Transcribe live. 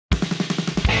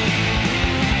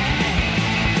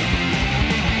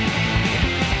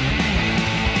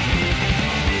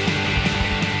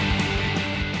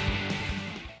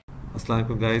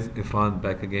Assalamualaikum guys, Irfan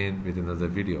back again with another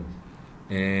video,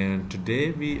 and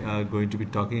today we are going to be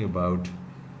talking about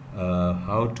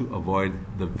how to avoid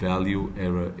the value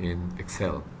error in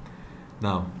Excel.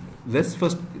 Now let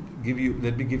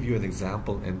me give you an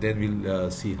example, and then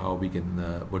we'll see how we can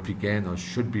what we can or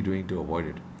should be doing to avoid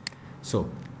it. So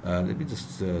let me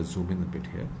just zoom in a bit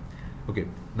here. Okay,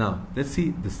 now let's see,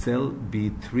 the cell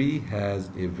B3 has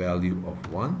a value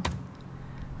of 1.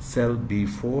 Cell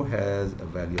B4 has a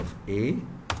value of A,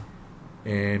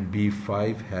 and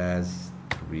B5 has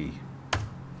 3.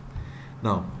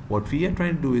 Now what we are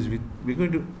trying to do is we're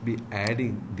going to be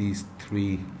adding these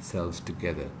 3 cells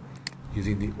together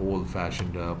using the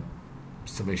old-fashioned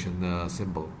summation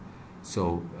symbol.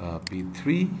 So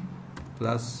B3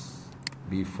 plus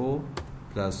B4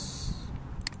 plus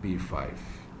B5.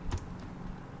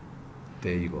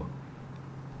 There you go.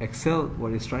 Excel,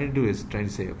 what it's trying to do is trying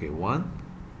to say, okay, 1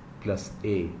 plus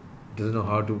A. It doesn't know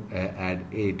how to add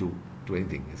A to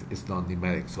anything. It's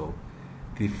non-numeric, so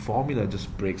the formula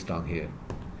just breaks down here.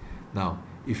 Now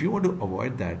if you want to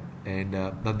avoid that, and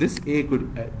now this A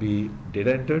could be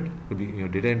data entered, could be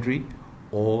data entry,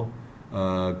 or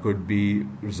could be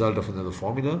result of another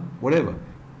formula, whatever.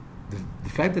 The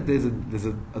fact that there's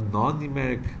a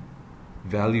non-numeric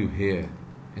value here,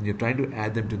 and you're trying to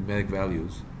add them to numeric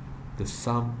values, the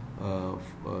sum of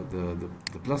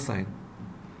the plus sign,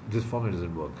 this formula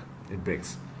doesn't work, it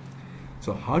breaks.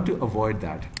 So how to avoid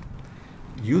that?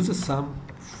 Use a sum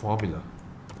formula.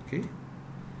 Okay,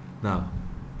 now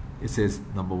it says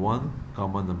number 1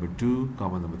 comma number 2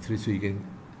 comma number 3, so you can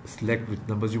select which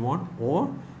numbers you want,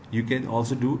 or you can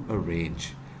also do a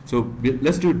range. So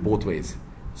let's do it both ways.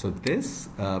 So this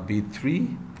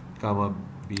B3 comma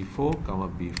B4 comma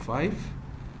B5,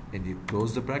 and you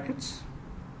close the brackets.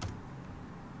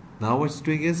 Now what it's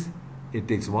doing is it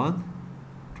takes 1,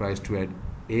 tries to add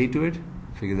A to it,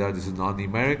 figures out this is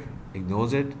non-numeric,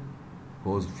 ignores it,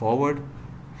 goes forward,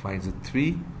 finds a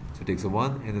 3, so it takes a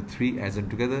 1 and a 3, adds them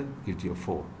together, gives you a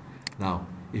 4. Now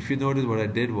if you notice, what I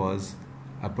did was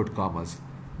I put commas.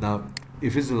 Now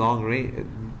if it's a long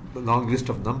list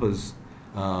of numbers,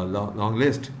 long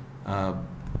list,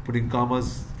 putting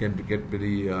commas can get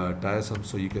very tiresome,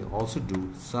 so you can also do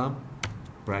sum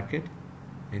bracket,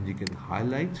 and you can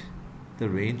highlight the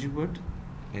range you put,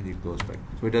 and you close bracket.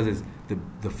 So what it does is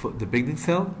the beginning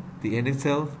cell, the ending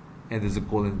cell, and there's a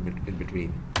colon in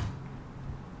between,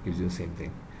 gives you the same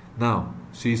thing. Now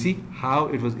so you see how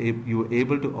it was you were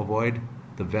able to avoid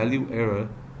the value error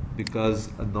because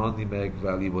a non-numeric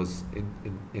value was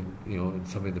in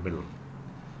somewhere in the middle.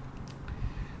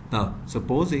 Now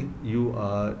supposing you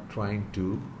are trying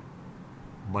to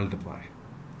multiply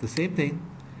the same thing,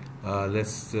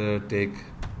 let's take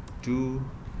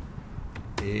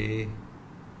 2A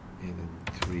and then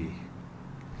 3.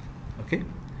 Okay,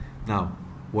 now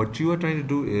what you are trying to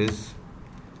do is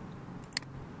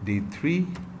D3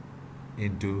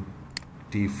 into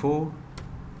D4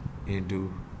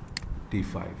 into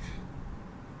D5.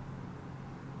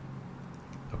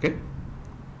 Okay,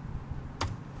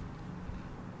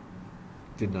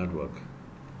 did not work.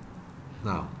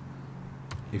 Now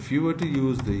if you were to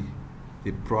use the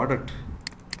product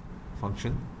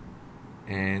function,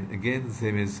 and again the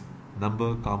same is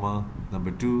number comma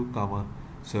number 2 comma,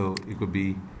 so it could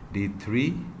be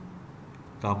D3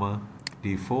 comma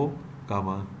D4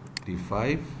 comma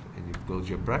D5, and you close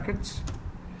your brackets,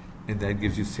 and that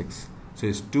gives you 6. So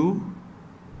it's 2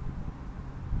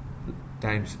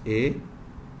 times A,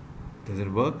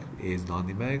 doesn't work, A is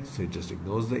non-numeric, so it just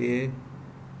ignores the A,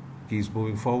 keeps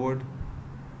moving forward.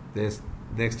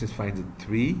 Next is finds a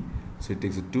 3, so it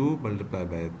takes a 2 multiplied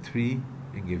by a 3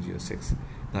 and gives you a 6.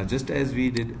 Now just as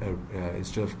we did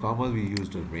instead of commas, we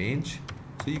used a range,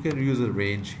 so you can use a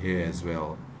range here as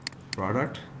well.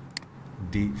 Product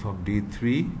from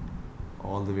D3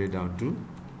 all the way down to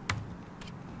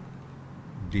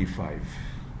D5,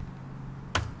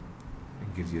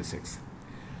 and gives you a 6.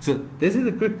 So this is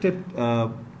a quick tip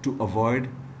to avoid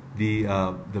the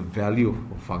value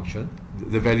function,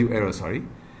 the value error, sorry,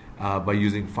 by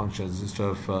using functions. Instead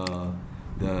of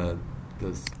the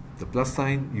plus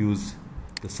sign, use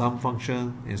the sum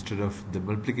function. Instead of the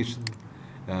multiplication,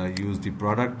 use the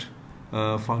product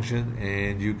function,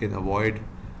 and you can avoid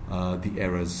the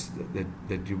errors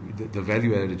the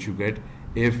value error that you get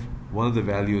if one of the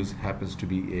values happens to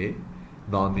be a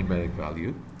non-numeric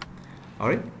value.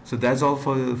 Alright, so that's all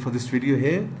for this video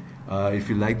here. If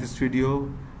you like this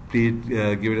video, please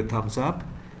give it a thumbs up,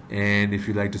 and if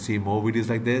you'd like to see more videos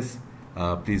like this,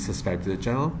 please subscribe to the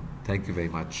channel. Thank you very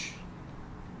much.